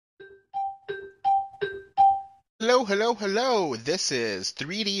Hello, hello, hello. This is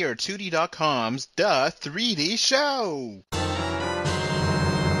 3D or 2D.com's The 3D Show.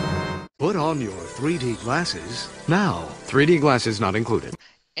 Put on your 3D glasses now. 3D glasses not included.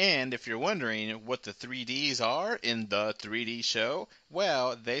 And if you're wondering what the 3Ds are in The 3D Show,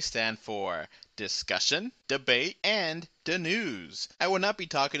 well, they stand for discussion, debate, and the news. I will not be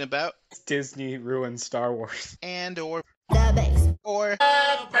talking about Disney ruined Star Wars. and or The base. or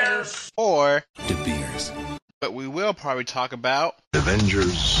or De Beers. but we will probably talk about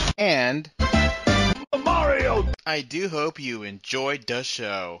Avengers. and Mario. I do hope you enjoyed the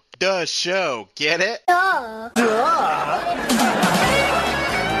show. The show, get it?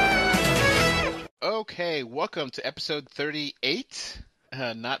 Okay, welcome to episode 38.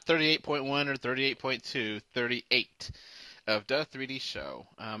 Not 38.1 or 38.2, 38 of the 3D Show.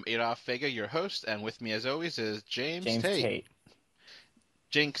 I'm Adolf Vega, your host, and with me as always is James Tate.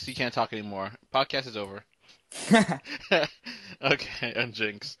 Jinx, you can't talk anymore. Podcast is over. Okay, and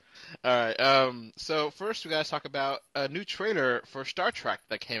Jinx. Alright, so first we gotta talk about a new trailer for Star Trek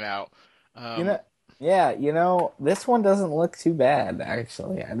that came out. This one doesn't look too bad,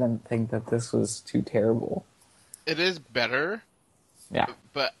 actually. I didn't think that this was too terrible. It is better. Yeah.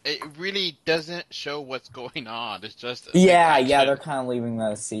 But it really doesn't show what's going on. It's just Yeah, they're kind of leaving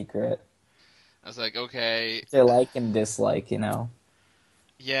that a secret. I was like, okay. They like and dislike,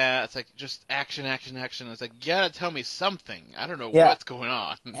 Yeah, it's like just action. It's like, you gotta tell me something. I don't know what's going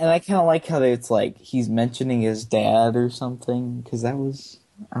on. And I kind of like how it's like he's mentioning his dad or something, because that was,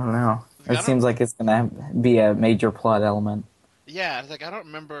 I don't know. It seems like it's going to be a major plot element. Yeah, it's like, I don't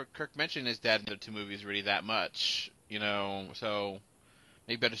remember Kirk mentioning his dad in the two movies really that much, so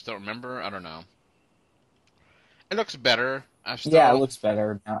maybe I just don't remember. I don't know. It looks better. Yeah, it looks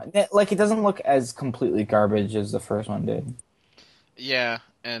better now. Like, it doesn't look as completely garbage as the first one did. Yeah,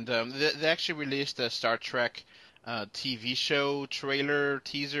 and they actually released a Star Trek TV show trailer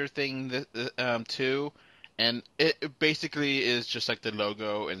teaser thing too, and it basically is just like the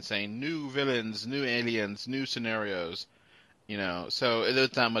logo and saying new villains, new aliens, new scenarios, so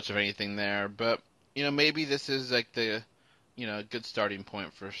there's not much of anything there, but maybe this is like the good starting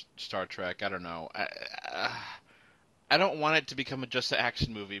point for Star Trek. I don't know. I don't want it to become just an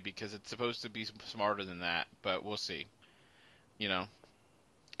action movie because it's supposed to be smarter than that, but we'll see.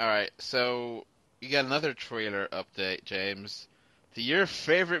 Alright, so you got another trailer update, James. To your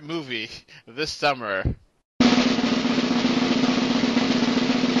favorite movie this summer.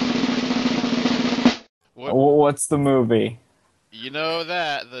 What's the movie? You know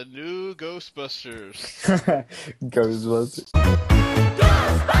that, the new Ghostbusters. Ghostbusters.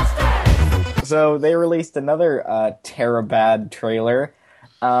 So they released another Terabad trailer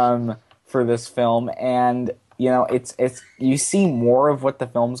for this film, and it's you see more of what the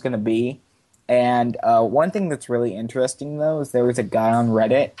film's going to be. And one thing that's really interesting, though, is there was a guy on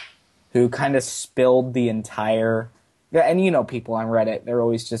Reddit who kind of spilled the entire... And people on Reddit, they're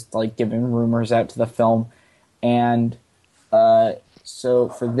always just like giving rumors out to the film. And so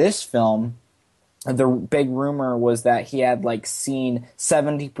for this film, the big rumor was that he had seen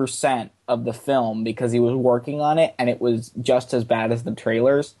 70% of the film because he was working on it, and it was just as bad as the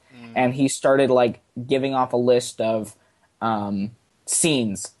trailers. And he started giving off a list of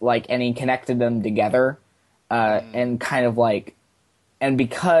scenes, and he connected them together, and kind of and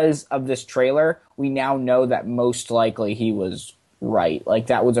because of this trailer, we now know that most likely he was right.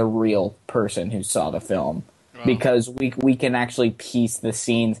 That was a real person who saw the film. Wow. Because we can actually piece the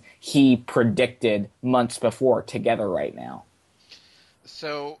scenes he predicted months before together right now.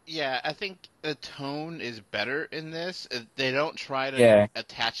 So, yeah, I think the tone is better in this. They don't try to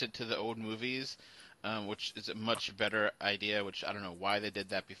attach it to the old movies, which is a much better idea, which I don't know why they did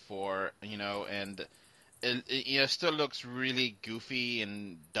that before, and it still looks really goofy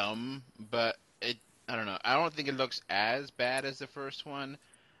and dumb, but I don't know. I don't think it looks as bad as the first one,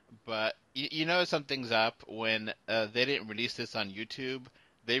 but something's up when they didn't release this on YouTube.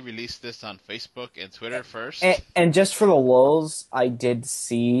 They released this on Facebook and Twitter first. And just for the lulz, I did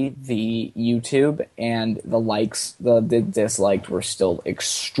see the YouTube, and the likes, the dislikes were still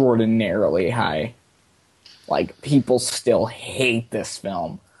extraordinarily high. People still hate this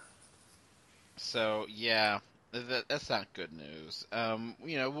film. So, yeah, that's not good news.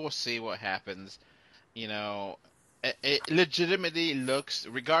 We'll see what happens. It legitimately looks,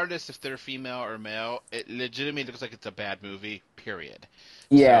 regardless if they're female or male, it legitimately looks like it's a bad movie, period.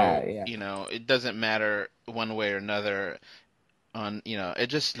 Yeah, so, yeah. It doesn't matter one way or another. It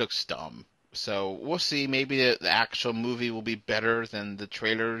just looks dumb. So we'll see. Maybe the actual movie will be better than the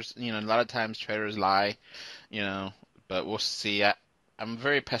trailers. A lot of times trailers lie, but we'll see. I'm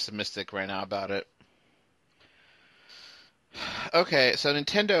very pessimistic right now about it. Okay, so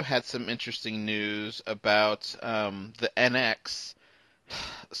Nintendo had some interesting news about the NX.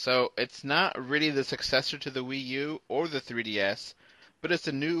 So it's not really the successor to the Wii U or the 3DS, but it's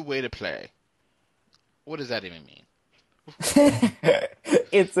a new way to play. What does that even mean?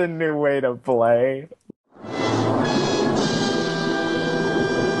 It's a new way to play.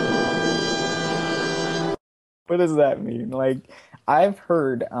 What does that mean? Like, I've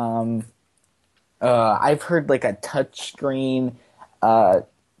heard, I've heard like a touch screen. Uh,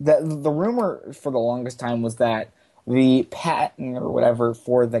 the rumor for the longest time was that the patent or whatever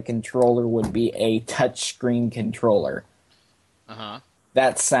for the controller would be a touch screen controller. Uh-huh.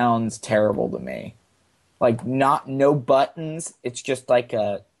 That sounds terrible to me. Like, not no buttons. It's just like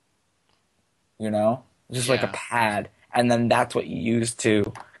a, just like a Yeah. pad, and then that's what you use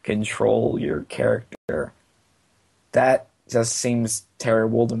to control your character. That just seems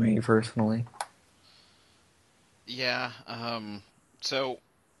terrible to me personally. Yeah. So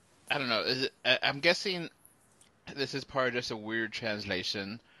I don't know. I'm guessing this is part of just a weird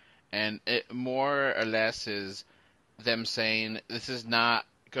translation, and it more or less is them saying this is not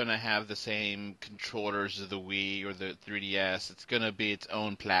gonna have the same controllers as the Wii or the 3DS. It's gonna be its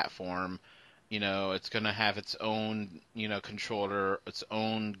own platform. It's gonna have its own, controller, its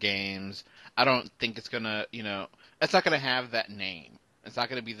own games. I don't think it's gonna, it's not gonna have that name. It's not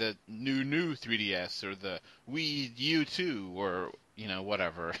gonna be the new 3DS or the Wii U 2 or,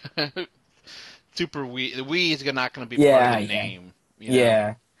 whatever. Super Wii. The Wii is not gonna be part of the Yeah, yeah, name.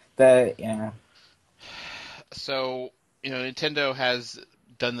 yeah. That yeah. So, Nintendo has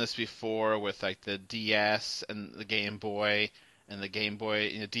done this before with like the DS and the Game Boy, and the Game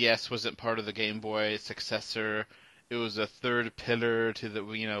Boy. DS wasn't part of the Game Boy successor. It was a third pillar to the,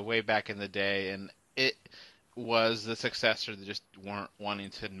 way back in the day, and it was the successor. They just weren't wanting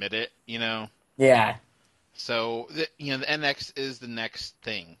to admit it. Yeah. So, the NX is the next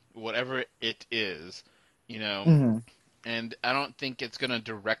thing, whatever it is, you know Hmm. and I don't think it's going to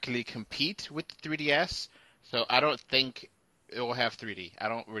directly compete with the 3DS. So I don't think it will have 3D. I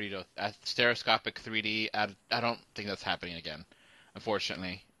don't really know. Stereoscopic 3D, I don't think that's happening again,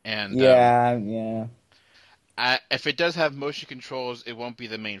 unfortunately. And Yeah, yeah. if it does have motion controls, it won't be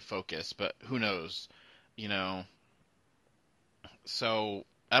the main focus, but who knows? You know, so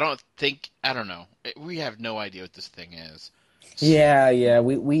I don't know. We have no idea what this thing is. Yeah, yeah.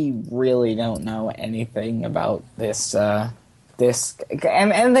 We really don't know anything about this and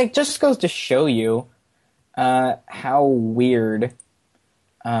it just goes to show you how weird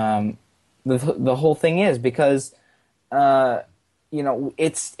the whole thing is because uh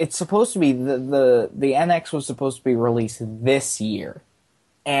it's supposed to be the NX was supposed to be released this year,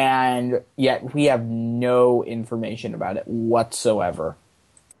 and yet we have no information about it whatsoever.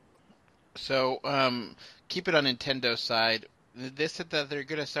 So, keep it on Nintendo's side. They said that they're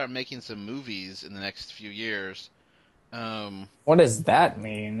gonna start making some movies in the next few years. Um, What does that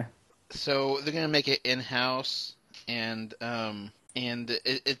mean? so they're gonna make it in-house, and I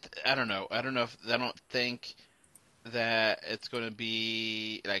don't know. I don't think that it's gonna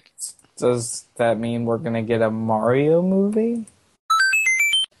be like Does that mean we're gonna get a Mario movie?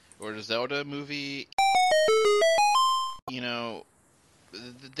 or a Zelda movie. You know,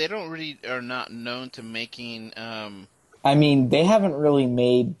 they don't really are not known to making. I mean, they haven't really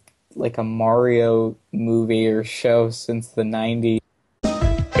made like a Mario movie or show since the 90s.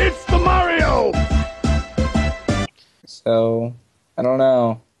 It's the Mario! So, I don't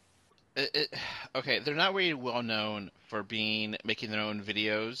know. It, okay, they're not really well known for being making their own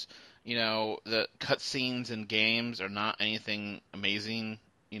videos. The cutscenes in games are not anything amazing.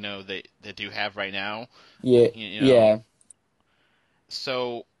 They do have right now. Yeah, You know, yeah.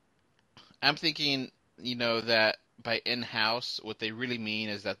 so I'm thinking, that by in-house, what they really mean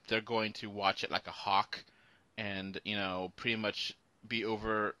is that they're going to watch it like a hawk, and pretty much be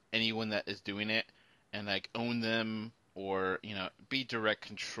over anyone that is doing it, and like own them or be direct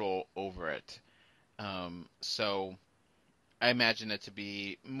control over it. So I imagine it to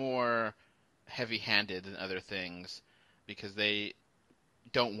be more heavy-handed than other things because they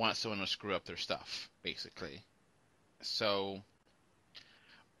don't want someone to screw up their stuff, basically. So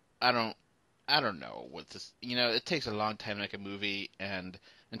I don't I don't know what this. It takes a long time to make a movie, and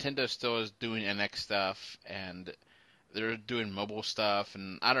Nintendo still is doing NX stuff, and they're doing mobile stuff,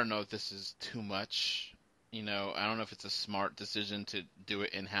 and I don't know if this is too much. I don't know if it's a smart decision to do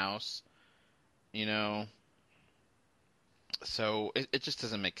it in-house. You know, so it just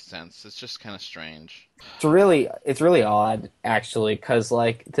doesn't make sense. It's just kind of strange. It's really odd actually, because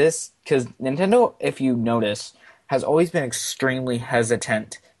Nintendo, if you notice, has always been extremely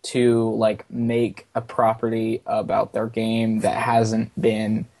hesitant to like make a property about their game that hasn't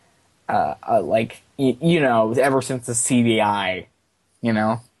been like ever since the CDI, you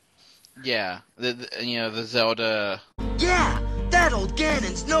know. Yeah, the Zelda. Yeah, that old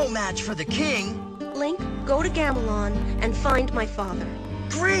Ganon's no match for the king. Link, go to Gamelon and find my father.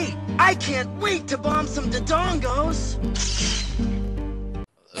 Great! I can't wait to bomb some Dodongos!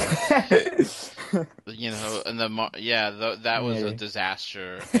 And that was a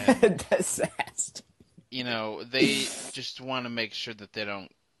disaster. And, Disaster. They just want to make sure that they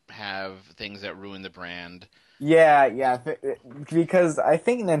don't have things that ruin the brand. Yeah, because I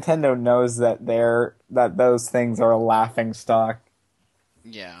think Nintendo knows that those things are a laughing stock.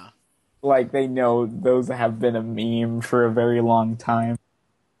 Yeah. Like, they know those have been a meme for a very long time.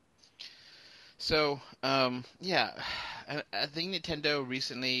 So, yeah, I think Nintendo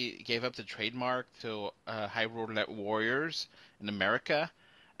recently gave up the trademark to Hyrule Warriors in America.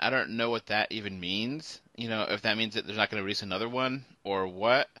 I don't know what that even means. If that means that they're not going to release another one or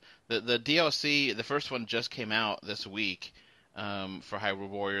what. The DLC, the first one just came out this week for Hyrule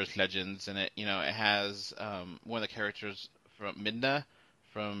Warriors Legends, and it has one of the characters from Midna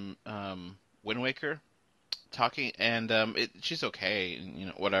from Wind Waker talking, and she's okay,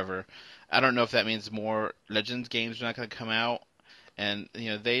 whatever. I don't know if that means more Legends games are not going to come out, and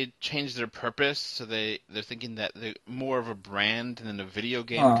they changed their purpose, so they're thinking that they're more of a brand than a video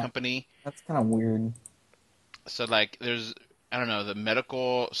game company. That's kind of weird. So like, there's I don't know the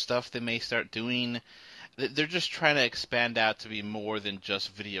medical stuff they may start doing. They're just trying to expand out to be more than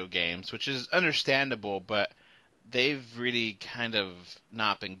just video games, which is understandable, but they've really kind of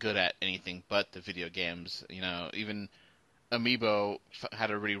not been good at anything but the video games. Even Amiibo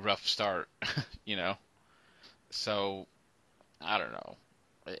had a really rough start, So, I don't know.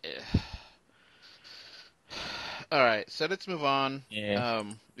 All right, so let's move on. Yeah.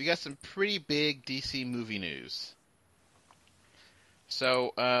 We got some pretty big DC movie news.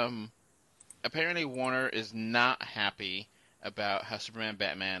 So, apparently Warner is not happy about how Superman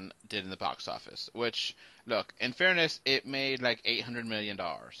Batman did in the box office, which, look, in fairness, it made like $800 million.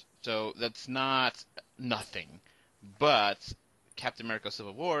 So that's not nothing. But Captain America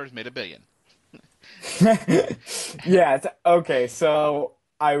Civil War made $1 billion. Yeah, okay, so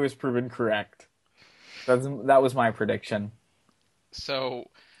I was proven correct. That was my prediction. So,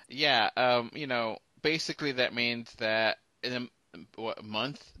 yeah, basically that means that in a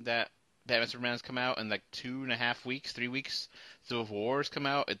month that Batman Superman's come out, in like 2.5 weeks, 3 weeks, Civil War's come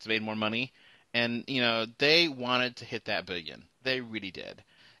out, it's made more money. And, they wanted to hit that $1 billion. They really did.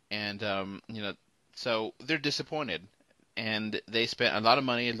 And, so they're disappointed. And they spent a lot of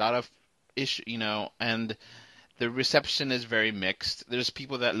money, a lot of and the reception is very mixed. There's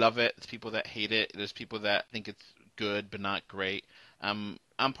people that love it, there's people that hate it, there's people that think it's good but not great. I'm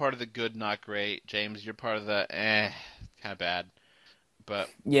part of the good, not great. James, you're part of the kind of bad. But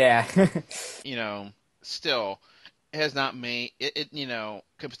yeah, still, it has not made it.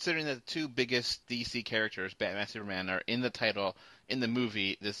 Considering that the two biggest DC characters, Batman and Superman, are in the title in the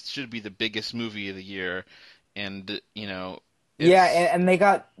movie, this should be the biggest movie of the year, and yeah, and they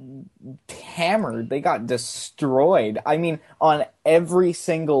got hammered. They got destroyed. I mean, on every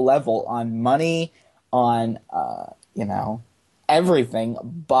single level, on money, on everything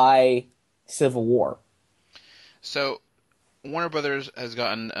by Civil War. So, Warner Brothers has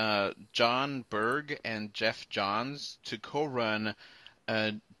gotten John Berg and Geoff Johns to co-run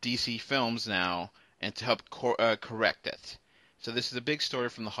DC Films now and to help correct it. So this is a big story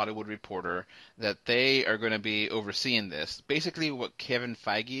from the Hollywood Reporter that they are going to be overseeing this. Basically what Kevin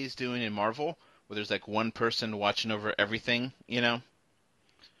Feige is doing in Marvel, where there's like one person watching over everything, Now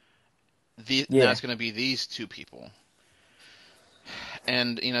it's going to be these two people.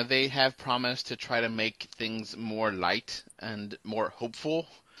 And, they have promised to try to make things more light and more hopeful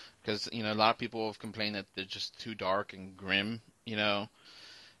because, a lot of people have complained that they're just too dark and grim,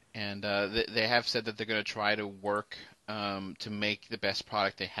 And they have said that they're going to try to work to make the best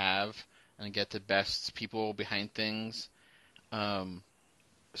product they have and get the best people behind things.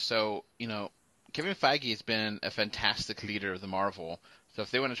 So, Kevin Feige has been a fantastic leader of the Marvel. So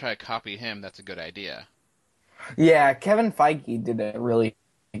if they want to try to copy him, that's a good idea. Yeah, Kevin Feige did a really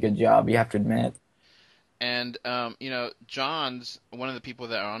good job, you have to admit. And, John's, one of the people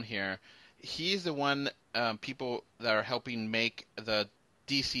that are on here, he's the one people that are helping make the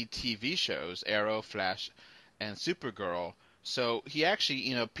DC TV shows, Arrow, Flash, and Supergirl. So he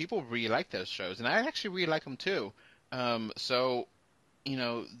actually, people really like those shows, and I actually really like them too. So,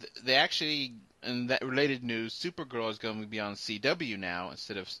 they actually, in that related news, Supergirl is going to be on CW now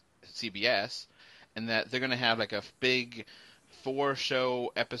instead of CBS, and that they're going to have like a big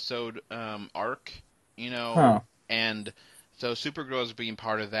 4-show episode arc, Huh. and so Supergirl is being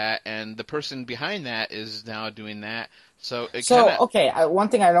part of that, and the person behind that is now doing that. So it kind So, of okay, one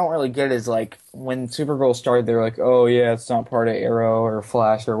thing I don't really get is like when Supergirl started, they're like, "Oh yeah, it's not part of Arrow or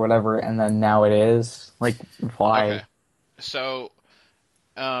Flash or whatever," and then now it is. Like, okay. why? So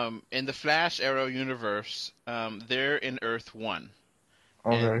in the Flash Arrow universe, they're in Earth 1,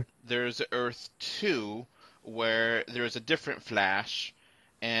 and Okay. there's Earth 2 where there's a different Flash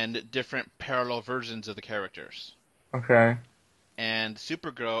and different parallel versions of the characters. Okay. And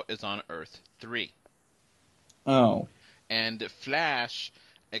Supergirl is on Earth 3. Oh. And Flash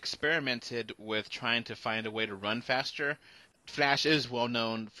experimented with trying to find a way to run faster. Flash is well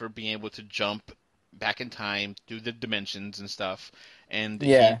known for being able to jump back in time through the dimensions and stuff, and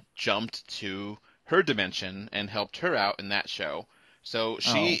he Yeah. jumped to her dimension and helped her out in that show. So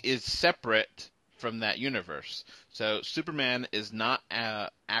she Oh. is separate from that universe. So Superman is not an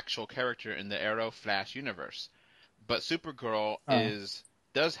actual character in the Arrow Flash universe, but Supergirl Oh.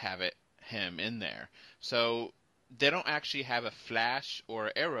 does have him in there. So they don't actually have a Flash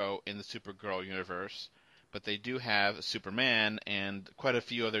or Arrow in the Supergirl universe, but they do have Superman and quite a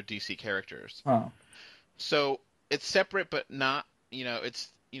few other DC characters. Huh. So it's separate, but not. It's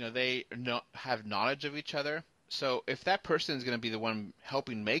they have knowledge of each other. So if that person is going to be the one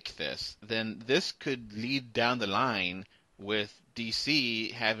helping make this, then this could lead down the line with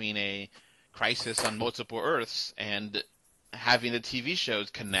DC having a crisis on multiple Earths and having the TV shows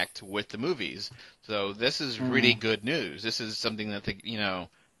connect with the movies. So this is really Hmm. good news. This is something that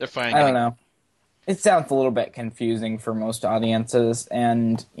they're finally I don't getting. know. It sounds a little bit confusing for most audiences,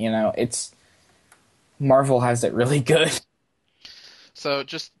 and it's Marvel has it really good. So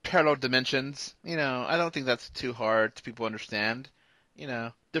just parallel dimensions. I don't think that's too hard to people understand.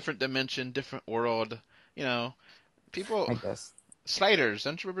 Different dimension, different world. You know, I people guess. Sliders.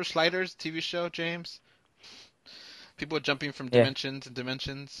 Don't you remember Sliders TV show, James? People jumping from Yeah. dimensions and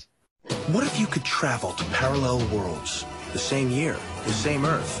dimensions. What if you could travel to parallel worlds? The same year, the same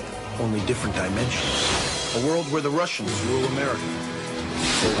Earth, only different dimensions. A world where the Russians rule America.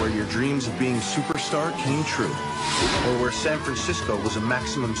 Or where your dreams of being superstar came true. Or where San Francisco was a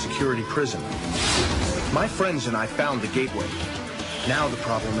maximum security prison. My friends and I found the gateway. Now the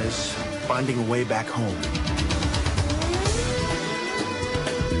problem is finding a way back home.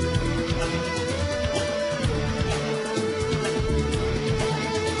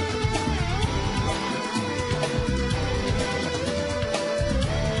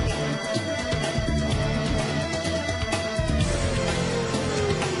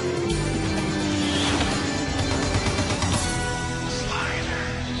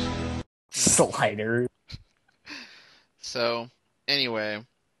 Slider. So anyway,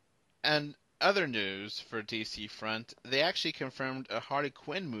 and other news for DC front, they actually confirmed a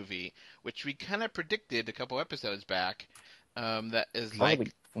Harlequin movie, which we kind of predicted a couple episodes back. That is Harley.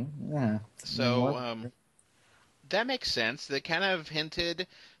 like Yeah. I mean, so. what? That makes sense. They kind of hinted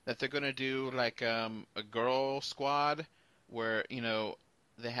that they're gonna do like a girl squad, where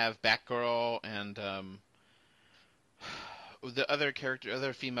they have Batgirl and the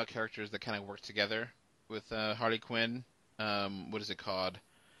other female characters that kind of work together with Harley Quinn. What is it called?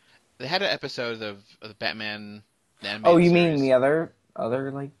 They had an episode of the Batman Oh, animated you mean series. the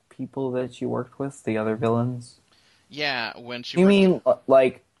other like people that you worked with, the other villains? Yeah, when she You worked mean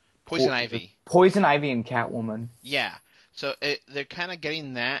like Poison Ivy. Poison Ivy and Catwoman? Yeah, so they're kind of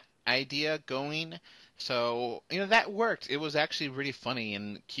getting that idea going. So that worked. It was actually really funny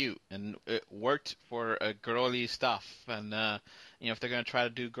and cute, and it worked for girly stuff. And if they're gonna try to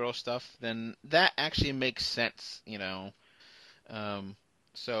do girl stuff, then that actually makes sense. Um,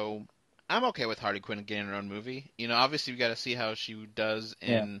 so I'm okay with Harley Quinn getting her own movie. Obviously we got to see how she does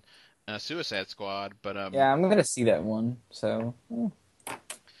Yeah. in Suicide Squad, but Yeah, I'm gonna see that one. So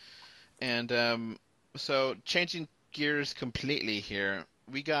and so changing gears completely here,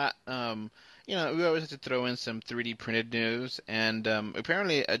 we got we always have to throw in some 3D printed news, and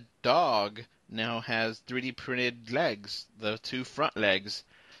apparently a dog now has 3D printed legs, the two front legs.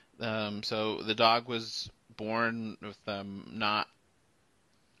 So the dog was born with not,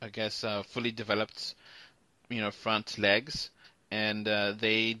 I guess, fully developed, front legs, and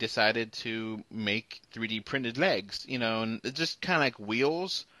they decided to make 3D printed legs, and it's just kind of like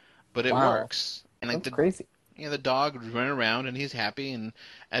wheels, but it wow, works. And like that's crazy. the dog would run around and he's happy, and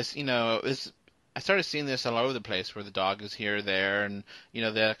as I started seeing this all over the place where the dog is here, there, and they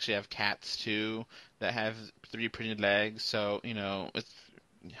actually have cats too that have 3D printed legs, so it's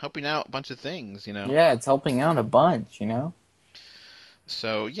helping out a bunch of things. Yeah, it's helping out a bunch.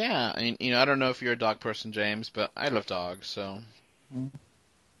 So yeah, I mean, I don't know if you're a dog person, James, but I love dogs. So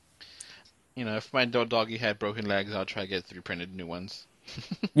if my doggy had broken legs, I'll try to get 3D printed new ones.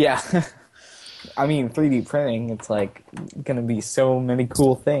 Yeah. I mean, 3D printing, it's like gonna be so many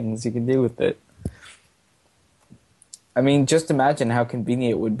cool things you can do with it. I mean, just imagine how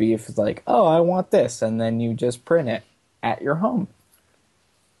convenient it would be if it's like, oh, I want this, and then you just print it at your home.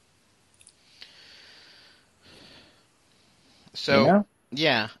 So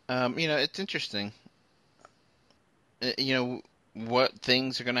yeah, it's interesting. What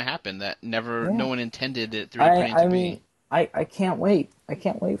things are going to happen that no one intended it 3D printing to mean, be. I can't wait. I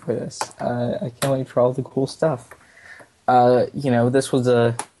can't wait for this. I can't wait for all the cool stuff. This was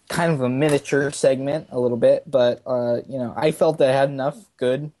a kind of a miniature segment, a little bit, but I felt I had enough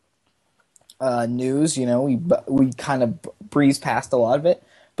good news. We kind of breezed past a lot of it,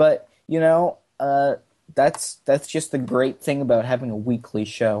 but that's just the great thing about having a weekly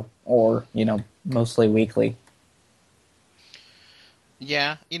show, or mostly weekly.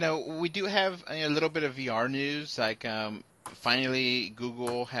 Yeah, we do have a little bit of VR news. Like, finally,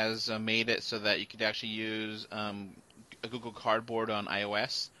 Google has made it so that you could actually use a Google Cardboard on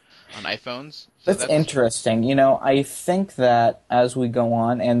iOS, on iPhones. So That's interesting. I think that as we go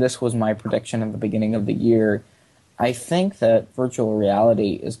on, and this was my prediction at the beginning of the year, I think that virtual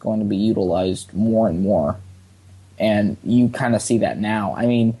reality is going to be utilized more and more. And you kind of see that now. I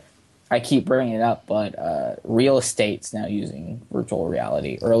mean, I keep bringing it up, but real estate's now using virtual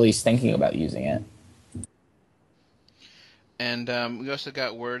reality, or at least thinking about using it. And we also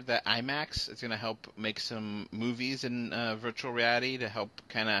got word that IMAX is going to help make some movies in virtual reality to help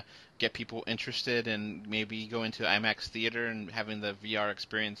kind of get people interested and maybe go into IMAX theater and having the VR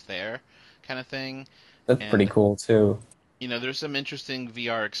experience there kind of thing. That's pretty cool, too. There's some interesting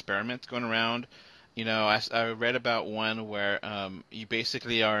VR experiments going around. I read about one where you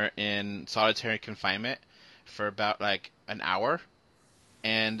basically are in solitary confinement for about like an hour,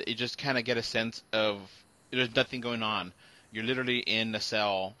 and you just kind of get a sense of there's nothing going on. You're literally in a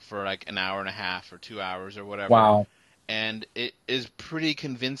cell for like an hour and a half or 2 hours or whatever. Wow. And it is pretty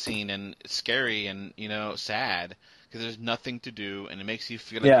convincing and scary and, sad because there's nothing to do and it makes you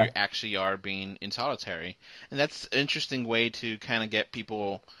feel like you actually are being in solitary. And that's an interesting way to kind of get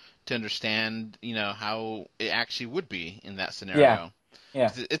people to understand, how it actually would be in that scenario.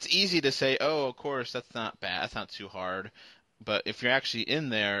 Yeah. It's easy to say, oh, of course, that's not bad. That's not too hard. But if you're actually in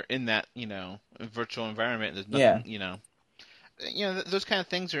there, in that, virtual environment, there's nothing, those kind of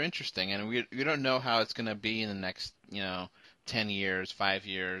things are interesting, and we don't know how it's going to be in the next 10 years, 5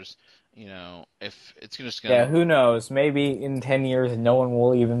 years, if it's just going to... Yeah, who knows? Maybe in 10 years no one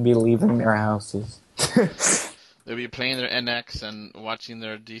will even be leaving their houses. They'll be playing their NX and watching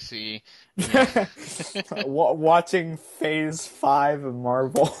their DC. Watching Phase 5 of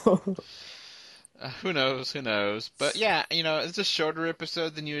Marvel. Who knows? But yeah, it's a shorter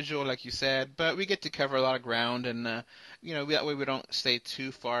episode than usual, like you said, but we get to cover a lot of ground, and that way we don't stay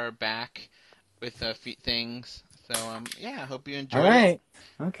too far back with things. So I hope you enjoy. All right.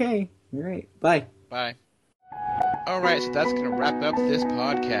 Okay. Great. Bye. Bye. All right, so that's gonna wrap up this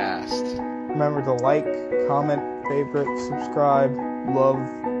podcast. Remember to like, comment, favorite, subscribe, love,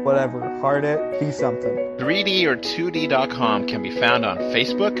 whatever. Heart it. Do something. 3D or 2D.com can be found on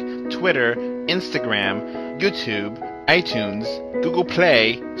Facebook, Twitter, Instagram, YouTube, iTunes, Google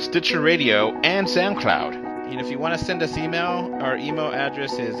Play, Stitcher Radio, and SoundCloud. And if you want to send us email, our email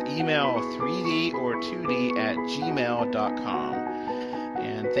address is email3d or 2d at gmail.com.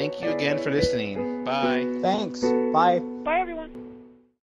 And thank you again for listening. Bye. Thanks. Bye. Bye, everyone.